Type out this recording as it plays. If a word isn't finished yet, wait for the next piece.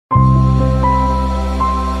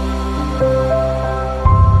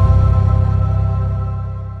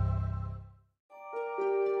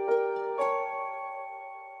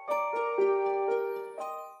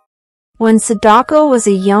When Sadako was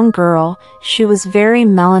a young girl, she was very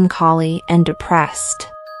melancholy and depressed.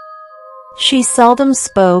 She seldom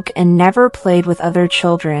spoke and never played with other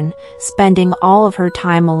children, spending all of her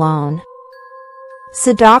time alone.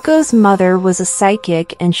 Sadako's mother was a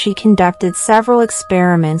psychic and she conducted several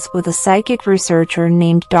experiments with a psychic researcher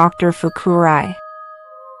named Dr. Fukurai.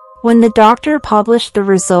 When the doctor published the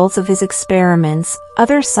results of his experiments,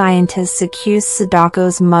 other scientists accused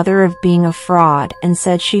Sadako's mother of being a fraud and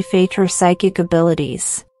said she faked her psychic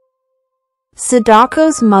abilities.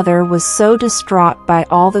 Sadako's mother was so distraught by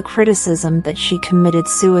all the criticism that she committed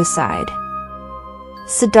suicide.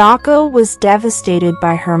 Sadako was devastated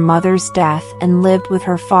by her mother's death and lived with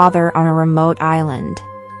her father on a remote island.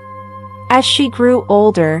 As she grew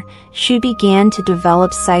older, she began to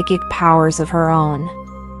develop psychic powers of her own.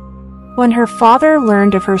 When her father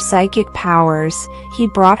learned of her psychic powers, he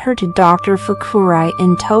brought her to Dr. Fukurai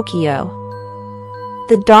in Tokyo.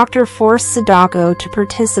 The doctor forced Sadako to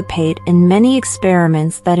participate in many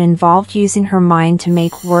experiments that involved using her mind to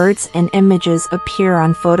make words and images appear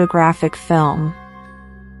on photographic film.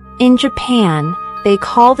 In Japan, they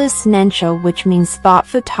call this nensho, which means thought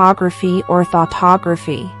photography or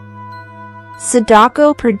thoughtography.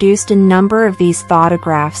 Sadako produced a number of these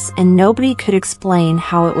photographs and nobody could explain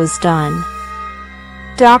how it was done.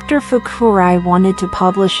 Dr. Fukurai wanted to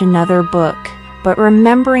publish another book, but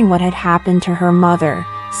remembering what had happened to her mother,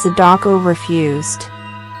 Sadako refused.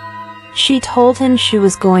 She told him she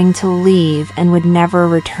was going to leave and would never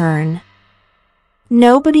return.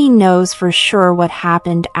 Nobody knows for sure what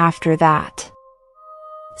happened after that.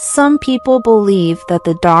 Some people believe that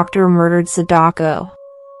the doctor murdered Sadako.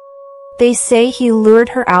 They say he lured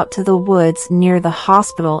her out to the woods near the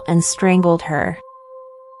hospital and strangled her.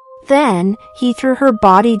 Then, he threw her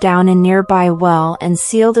body down a nearby well and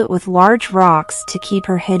sealed it with large rocks to keep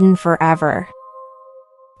her hidden forever.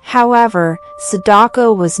 However,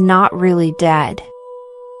 Sadako was not really dead.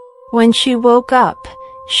 When she woke up,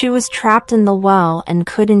 she was trapped in the well and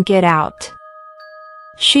couldn't get out.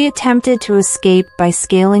 She attempted to escape by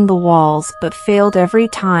scaling the walls but failed every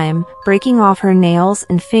time, breaking off her nails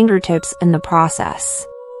and fingertips in the process.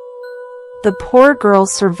 The poor girl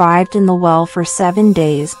survived in the well for 7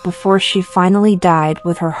 days before she finally died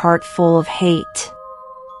with her heart full of hate.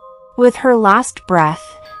 With her last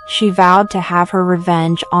breath, she vowed to have her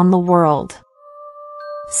revenge on the world.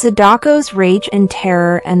 Sadako's rage and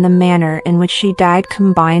terror and the manner in which she died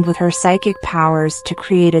combined with her psychic powers to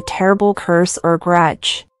create a terrible curse or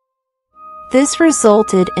grudge. This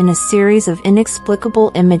resulted in a series of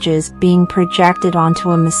inexplicable images being projected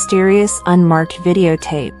onto a mysterious unmarked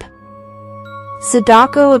videotape.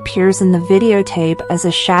 Sadako appears in the videotape as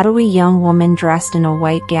a shadowy young woman dressed in a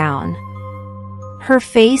white gown. Her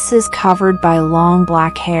face is covered by long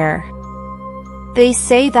black hair. They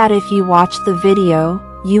say that if you watch the video,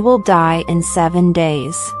 you will die in 7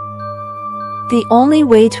 days. The only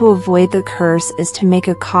way to avoid the curse is to make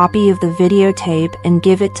a copy of the videotape and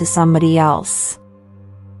give it to somebody else.